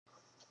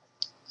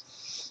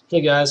Hey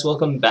guys,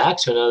 welcome back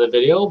to another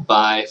video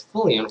by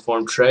Fully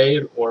Informed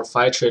Trade, or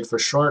Fitrade for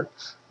short,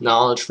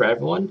 knowledge for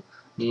everyone.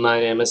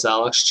 My name is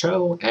Alex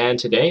Cho, and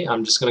today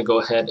I'm just going to go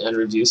ahead and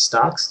review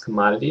stocks,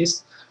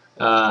 commodities,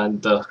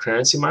 the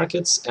currency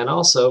markets, and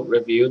also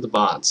review the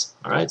bonds.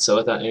 Alright, so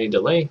without any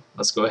delay,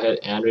 let's go ahead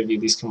and review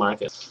these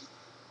markets.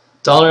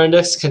 Dollar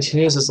index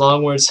continues its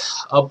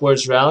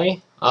upwards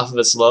rally off of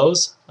its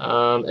lows.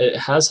 It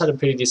has had a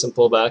pretty decent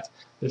pullback.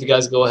 If you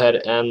guys go ahead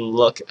and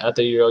look at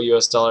the Euro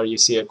US dollar, you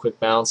see a quick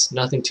bounce.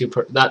 Nothing too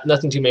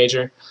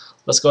major.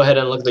 Let's go ahead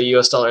and look at the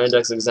US dollar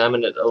index,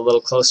 examine it a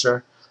little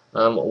closer.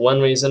 One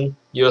reason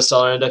US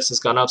dollar index has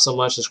gone up so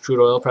much is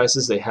crude oil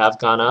prices. They have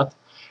gone up.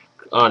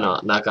 Oh no,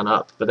 not gone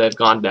up, but they've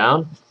gone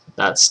down.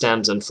 That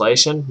stems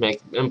inflation,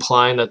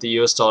 implying that the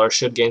US dollar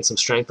should gain some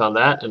strength on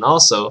that. And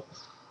also,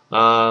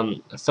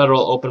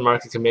 Federal Open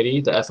Market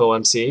Committee, the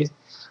FOMC,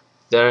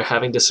 they're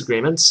having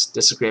disagreements.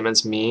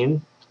 Disagreements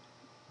mean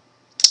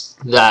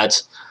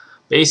that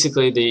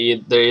basically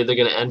they're either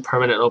going to end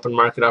permanent open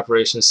market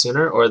operations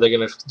sooner, or they're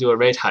going to do a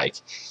rate hike.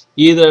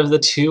 Either of the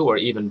two, or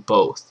even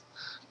both,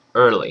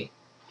 early.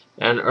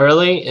 And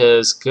early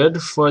is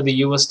good for the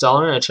US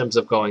dollar in terms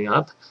of going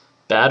up,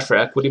 bad for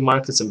equity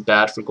markets, and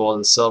bad for gold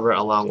and silver,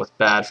 along with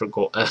bad for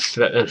gold,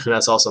 and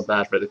that's also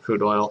bad for the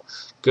crude oil,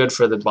 good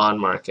for the bond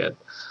market.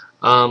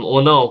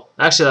 Well, no,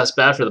 actually that's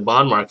bad for the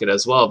bond market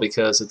as well,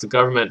 because if the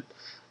government,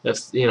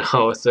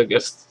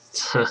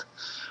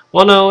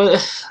 well, no,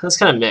 that's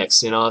kind of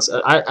mixed,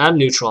 I'm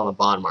neutral on the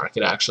bond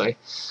market, actually.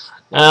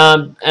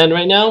 And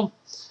right now,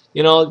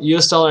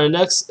 U.S. dollar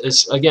index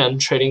is, again,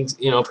 trading,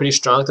 pretty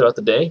strong throughout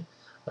the day.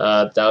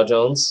 Dow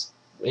Jones,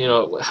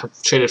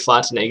 traded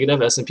flat to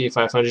negative. S&P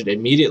 500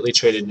 immediately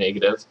traded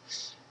negative.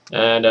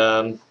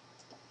 And,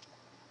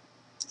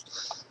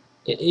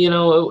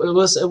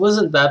 it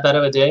wasn't that bad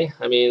of a day.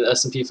 I mean,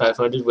 S&P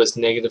 500 was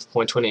negative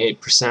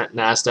 0.28%,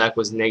 Nasdaq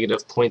was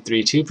negative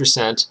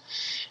 0.32%,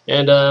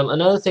 and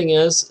another thing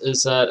is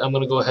that I'm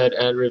going to go ahead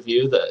and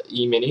review the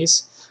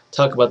E-minis,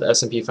 talk about the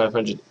S&P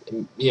 500,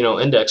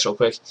 index real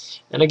quick.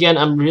 And again,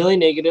 I'm really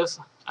negative.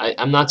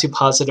 I'm not too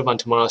positive on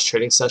tomorrow's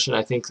trading session.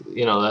 I think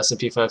the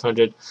S&P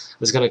 500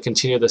 is going to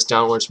continue this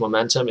downwards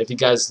momentum. If you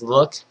guys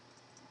look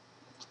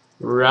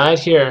right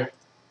here,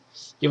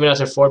 even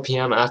after 4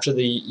 p.m., after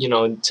the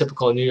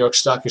typical New York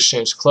Stock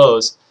Exchange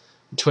close,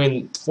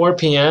 between 4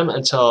 p.m.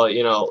 until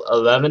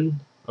 11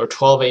 or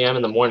 12 a.m.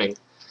 in the morning,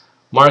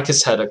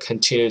 markets had a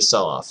continued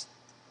sell-off.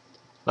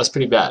 That's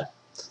pretty bad.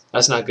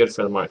 That's not good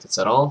for the markets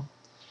at all.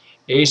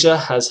 Asia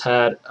has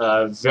had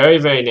a very,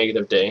 very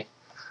negative day.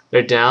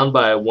 They're down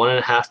by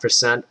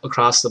 1.5%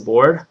 across the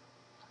board.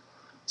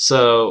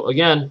 So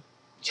again,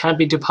 can't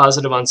be too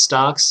positive on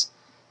stocks.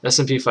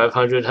 S&P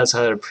 500 has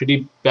had a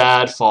pretty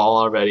bad fall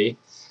already.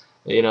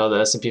 The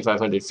S&P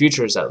 500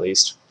 futures, at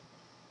least.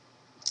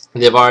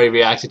 They've already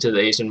reacted to the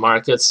Asian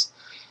markets.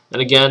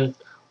 And again,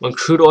 when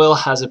crude oil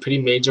has a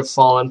pretty major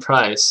fall in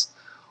price,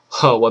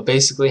 what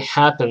basically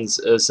happens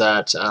is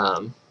that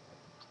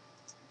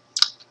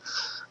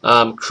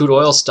crude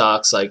oil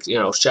stocks like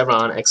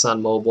Chevron,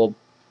 ExxonMobil,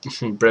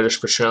 British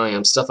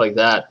Petroleum, stuff like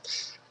that,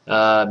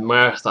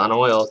 Marathon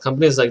Oil,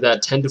 companies like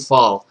that tend to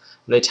fall.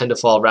 And they tend to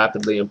fall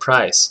rapidly in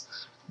price.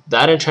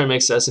 That in turn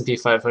makes the S&P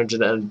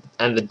 500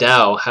 and the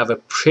Dow have a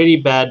pretty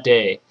bad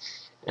day.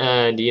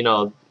 And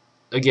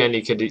again,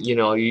 you could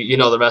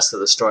the rest of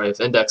the story.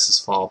 If indexes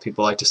fall,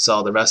 people like to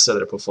sell the rest of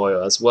their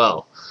portfolio as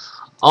well.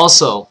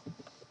 Also,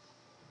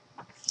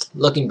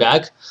 looking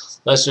back,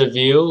 let's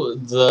review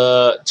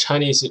the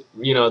Chinese,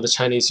 the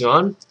Chinese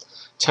yuan.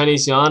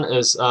 Chinese yuan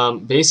is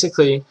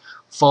basically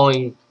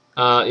falling.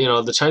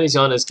 The Chinese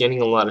yuan is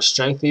gaining a lot of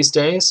strength these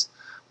days,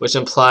 which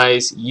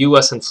implies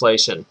U.S.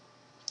 inflation.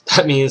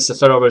 That means the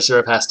Federal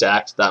Reserve has to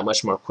act that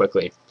much more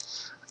quickly.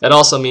 It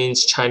also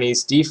means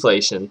Chinese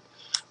deflation,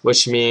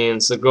 which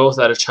means the growth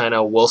out of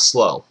China will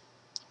slow.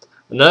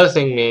 Another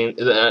thing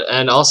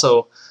and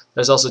also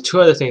there's also two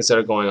other things that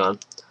are going on.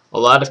 A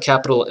lot of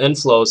capital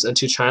inflows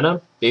into China,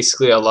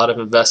 basically a lot of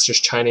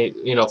investors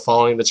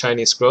following the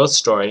Chinese growth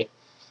story,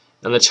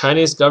 and the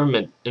Chinese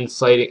government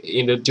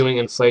doing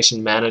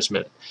inflation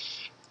management.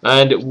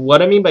 And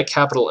what I mean by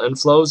capital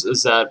inflows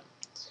is that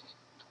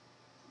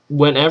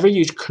whenever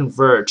you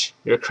convert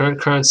your current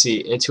currency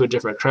into a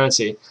different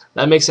currency,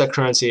 that makes that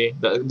currency,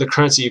 the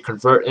currency you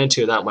convert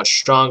into, that much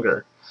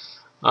stronger.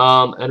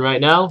 And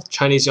right now,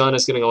 Chinese yuan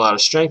is getting a lot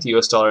of strength, the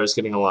US dollar is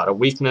getting a lot of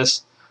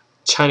weakness.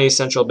 Chinese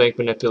central bank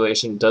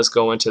manipulation does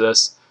go into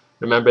this.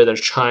 Remember, they're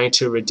trying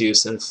to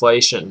reduce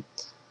inflation.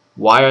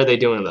 Why are they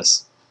doing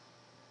this?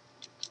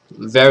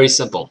 Very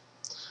simple.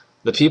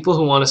 The people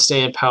who want to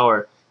stay in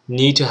power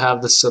need to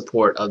have the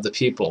support of the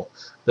people.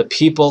 The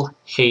people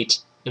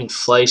hate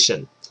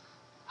inflation.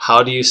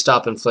 How do you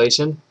stop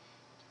inflation?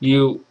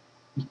 You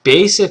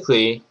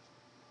basically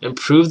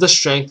improve the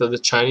strength of the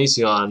Chinese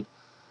yuan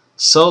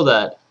so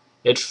that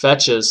it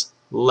fetches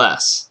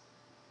less.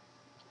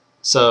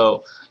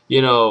 So,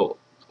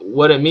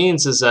 what it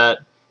means is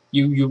that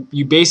you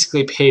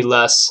basically pay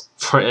less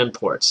for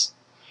imports.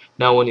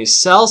 Now, when you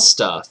sell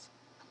stuff,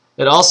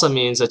 it also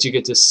means that you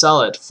get to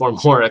sell it for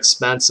more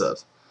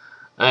expensive.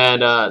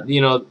 And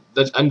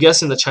I'm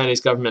guessing the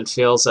Chinese government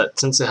feels that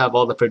since they have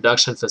all the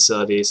production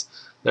facilities,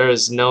 there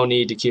is no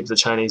need to keep the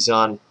Chinese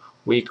yuan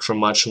weak for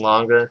much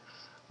longer.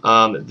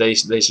 They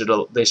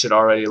should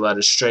already let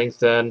it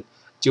strengthen,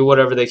 do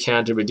whatever they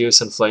can to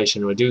reduce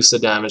inflation, reduce the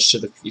damage to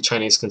the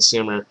Chinese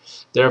consumer,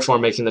 therefore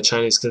making the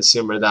Chinese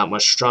consumer that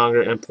much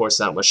stronger, imports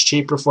that much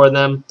cheaper for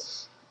them,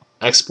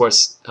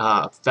 exports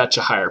fetch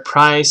a higher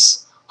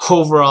price.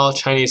 Overall,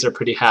 Chinese are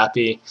pretty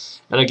happy.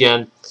 And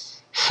again,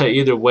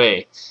 either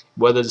way,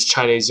 whether the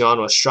Chinese yuan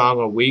was strong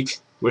or weak,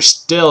 we're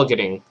still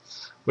getting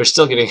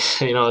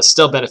it's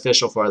still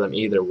beneficial for them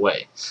either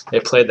way. They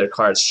played their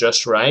cards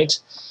just right.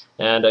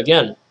 And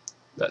again,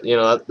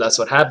 that's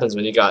what happens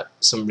when you got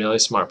some really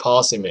smart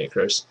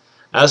policymakers.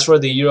 As for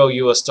the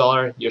Euro-US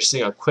dollar, you're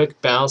seeing a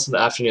quick bounce in the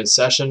afternoon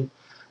session.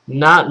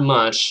 Not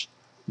much,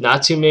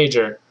 not too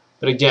major,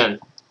 but again,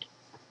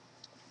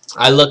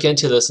 I look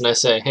into this and I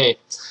say, hey,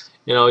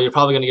 you're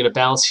probably going to get a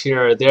bounce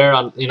here or there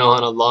on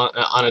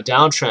on a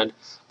downtrend,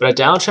 but a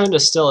downtrend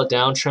is still a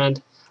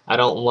downtrend. I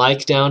don't like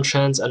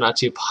downtrends. I'm not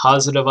too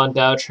positive on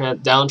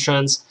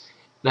downtrends,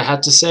 and I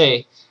have to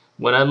say,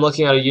 when I'm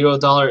looking at a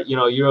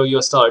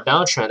Euro-US dollar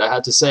downtrend, I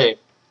have to say,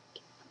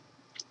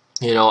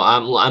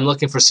 I'm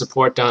looking for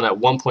support down at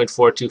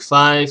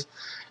 1.425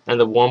 and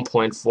the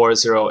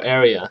 1.40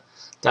 area.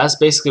 That's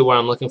basically where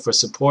I'm looking for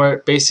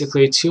support.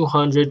 Basically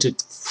 200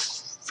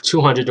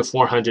 to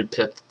 400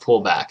 pip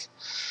pullback.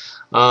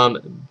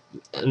 And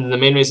the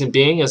main reason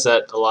being is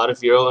that a lot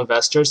of Euro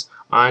investors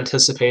are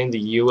anticipating the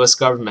U.S.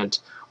 government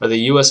or the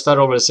U.S.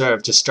 Federal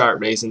Reserve to start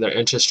raising their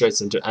interest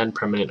rates and to end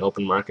permanent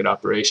open market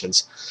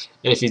operations.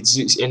 And if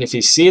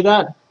you see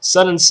that,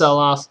 sudden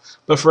sell-off.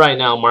 But for right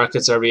now,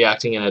 markets are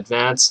reacting in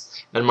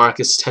advance, and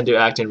markets tend to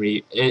act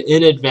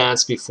in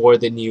advance before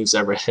the news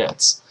ever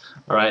hits.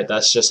 All right,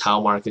 that's just how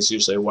markets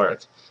usually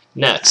work.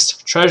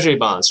 Next, Treasury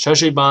bonds.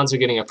 Treasury bonds are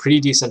getting a pretty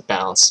decent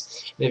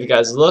bounce. And if you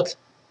guys look,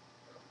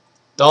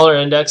 dollar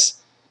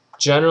index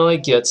generally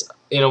gets,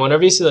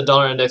 whenever you see the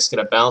dollar index get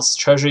a bounce,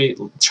 treasury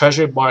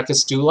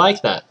markets do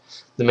like that.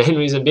 The main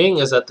reason being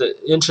is that the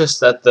interest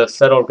that the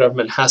federal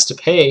government has to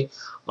pay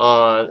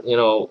on,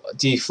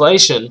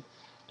 deflation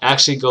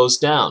actually goes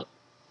down,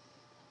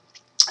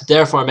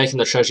 therefore making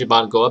the treasury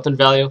bond go up in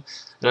value.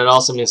 And it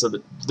also means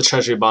that the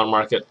treasury bond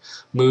market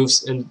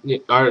moves and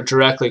are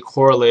directly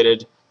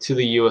correlated to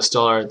the US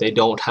dollar. They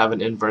don't have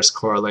an inverse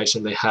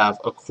correlation, they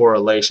have a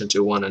correlation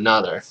to one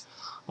another.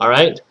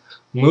 Alright,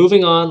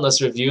 moving on,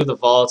 let's review the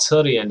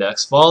volatility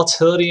index.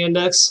 Volatility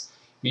index,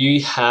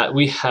 we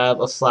have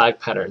a flag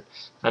pattern,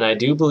 and I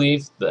do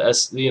believe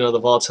the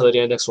volatility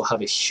index will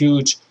have a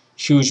huge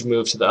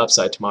move to the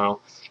upside tomorrow.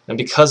 And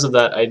because of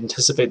that, I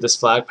anticipate this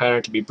flag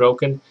pattern to be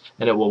broken,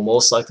 and it will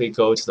most likely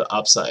go to the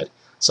upside.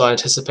 So I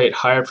anticipate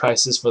higher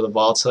prices for the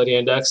volatility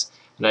index,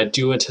 and I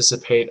do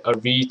anticipate a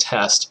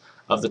retest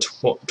of the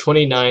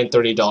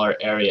 $29-30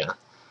 area.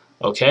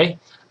 Okay?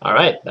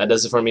 Alright, that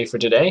does it for me for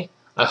today.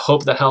 I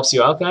hope that helps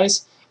you out,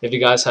 guys. If you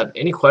guys have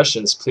any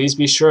questions, please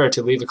be sure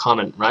to leave a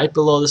comment right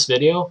below this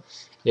video.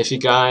 If you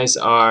guys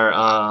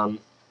are,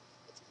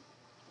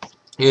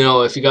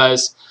 if you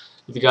guys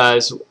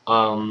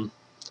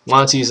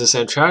want to use the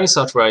same trading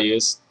software I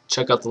use,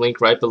 check out the link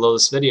right below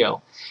this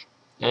video.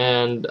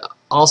 And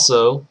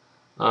also,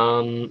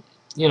 if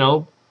you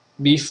know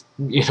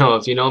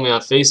me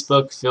on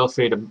Facebook, feel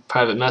free to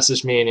private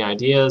message me any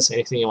ideas,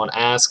 anything you want to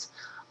ask.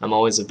 I'm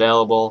always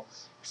available.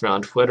 If you're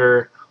on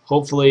Twitter,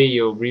 hopefully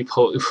you'll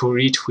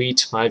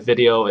retweet my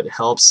video. It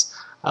helps.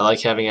 I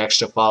like having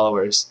extra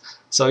followers.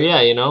 So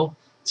yeah,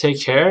 take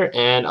care,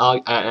 and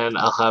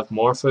I'll have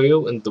more for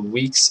you in the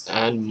weeks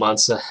and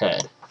months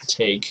ahead.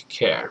 Take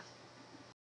care.